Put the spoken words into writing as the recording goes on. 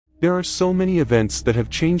There are so many events that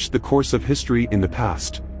have changed the course of history in the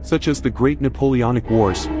past, such as the Great Napoleonic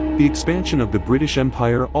Wars, the expansion of the British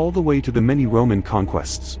Empire all the way to the many Roman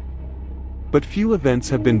conquests. But few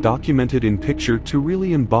events have been documented in picture to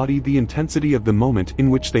really embody the intensity of the moment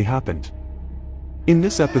in which they happened. In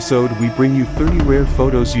this episode we bring you 30 rare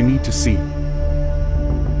photos you need to see.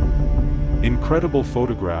 Incredible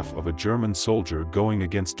photograph of a German soldier going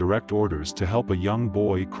against direct orders to help a young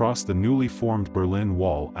boy cross the newly formed Berlin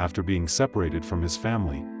Wall after being separated from his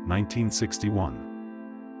family, 1961.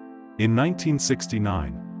 In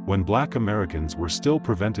 1969, when black Americans were still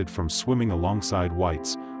prevented from swimming alongside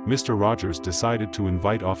whites, Mr. Rogers decided to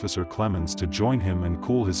invite Officer Clemens to join him and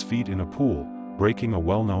cool his feet in a pool, breaking a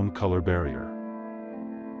well-known color barrier.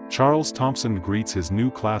 Charles Thompson greets his new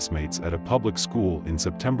classmates at a public school in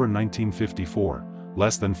September 1954,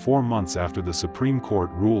 less than 4 months after the Supreme Court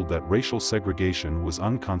ruled that racial segregation was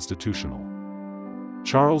unconstitutional.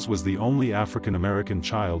 Charles was the only African American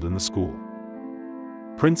child in the school.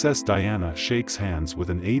 Princess Diana shakes hands with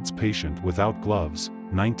an AIDS patient without gloves,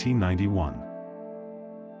 1991.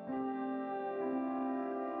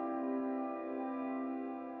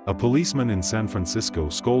 A policeman in San Francisco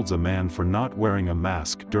scolds a man for not wearing a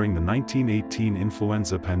mask during the 1918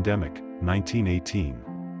 influenza pandemic, 1918.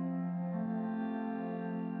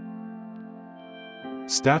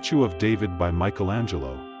 Statue of David by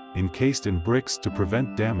Michelangelo, encased in bricks to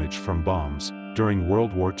prevent damage from bombs, during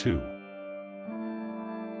World War II.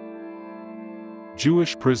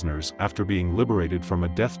 Jewish prisoners after being liberated from a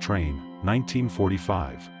death train,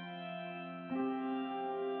 1945.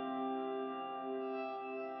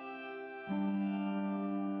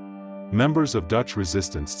 Members of Dutch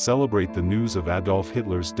resistance celebrate the news of Adolf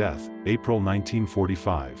Hitler's death, April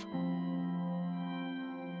 1945.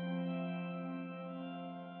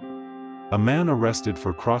 A man arrested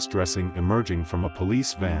for cross-dressing emerging from a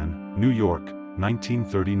police van, New York,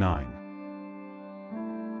 1939.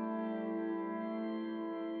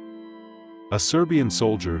 A Serbian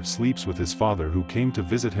soldier sleeps with his father who came to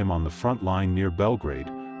visit him on the front line near Belgrade,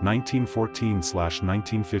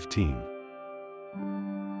 1914–1915.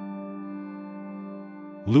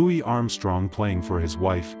 Louis Armstrong playing for his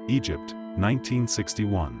wife, Egypt,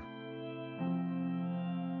 1961.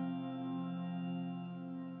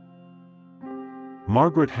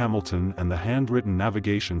 Margaret Hamilton and the handwritten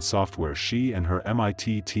navigation software she and her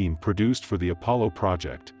MIT team produced for the Apollo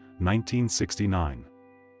project, 1969.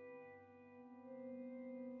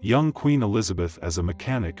 Young Queen Elizabeth as a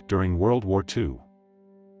mechanic during World War II.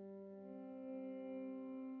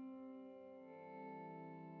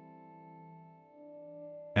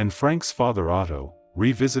 And Frank's father Otto,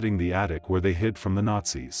 revisiting the attic where they hid from the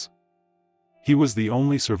Nazis. He was the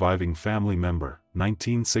only surviving family member,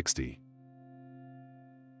 1960.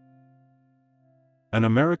 An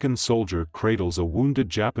American soldier cradles a wounded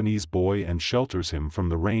Japanese boy and shelters him from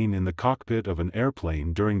the rain in the cockpit of an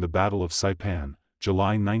airplane during the Battle of Saipan,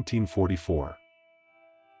 July 1944.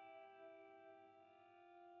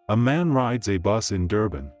 A man rides a bus in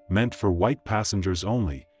Durban, meant for white passengers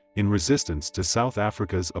only, in resistance to South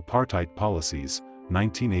Africa's apartheid policies,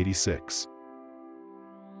 1986.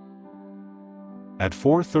 At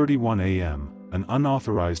 4:31 a.m., an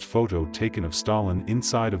unauthorized photo taken of Stalin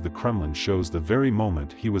inside of the Kremlin shows the very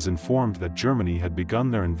moment he was informed that Germany had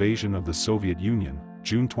begun their invasion of the Soviet Union,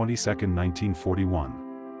 June 22, 1941.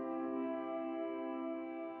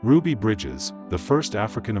 Ruby Bridges, the first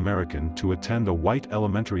African American to attend a white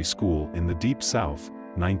elementary school in the Deep South,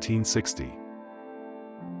 1960.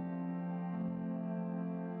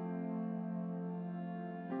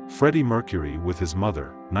 Freddie Mercury with his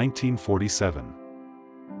mother, 1947.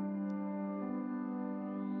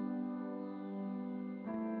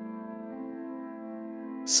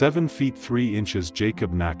 "7 feet 3 inches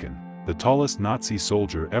Jacob Nacken, the tallest Nazi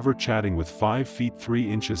soldier ever, chatting with 5 feet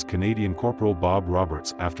 3 inches Canadian Corporal Bob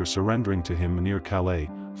Roberts after surrendering to him near Calais,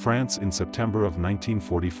 France in September of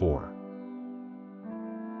 1944.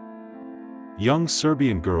 Young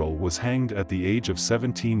Serbian girl was hanged at the age of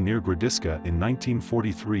 17 near Gradiška in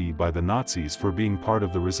 1943 by the Nazis for being part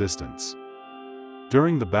of the resistance.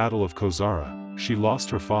 During the Battle of Kozara, she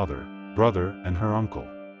lost her father, brother and her uncle.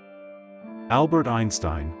 Albert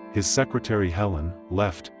Einstein, his secretary Helen,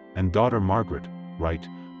 left, and daughter Margaret, Wright,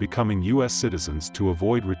 becoming U.S. citizens to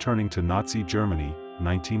avoid returning to Nazi Germany,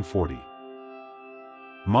 1940.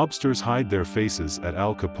 Mobsters hide their faces at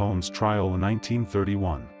Al Capone's trial in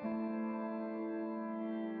 1931.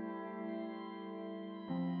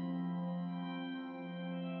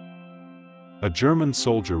 A German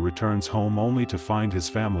soldier returns home only to find his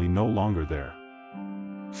family no longer there.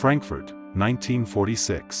 Frankfurt,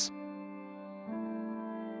 1946.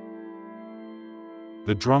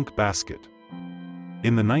 The drunk basket.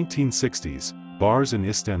 In the 1960s, bars in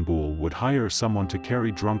Istanbul would hire someone to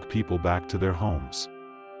carry drunk people back to their homes.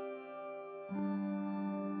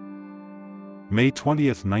 May 20,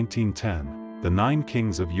 1910, the 9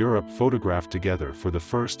 kings of Europe photographed together for the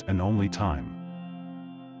first and only time.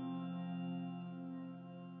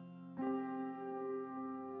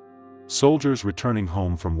 Soldiers returning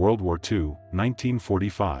home from World War II,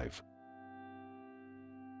 1945.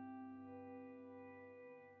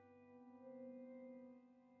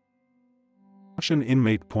 Russian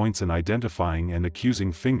inmate points an identifying and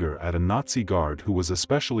accusing finger at a Nazi guard who was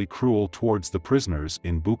especially cruel towards the prisoners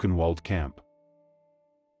in Buchenwald camp.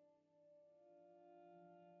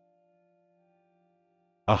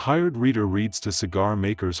 A hired reader reads to cigar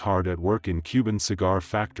makers hard at work in Cuban cigar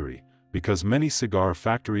factory. Because many cigar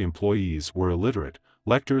factory employees were illiterate,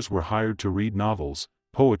 lectors were hired to read novels,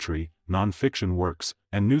 poetry, non-fiction works,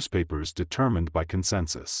 and newspapers determined by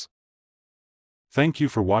consensus. Thank you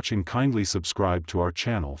for watching. Kindly subscribe to our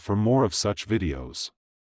channel for more of such videos.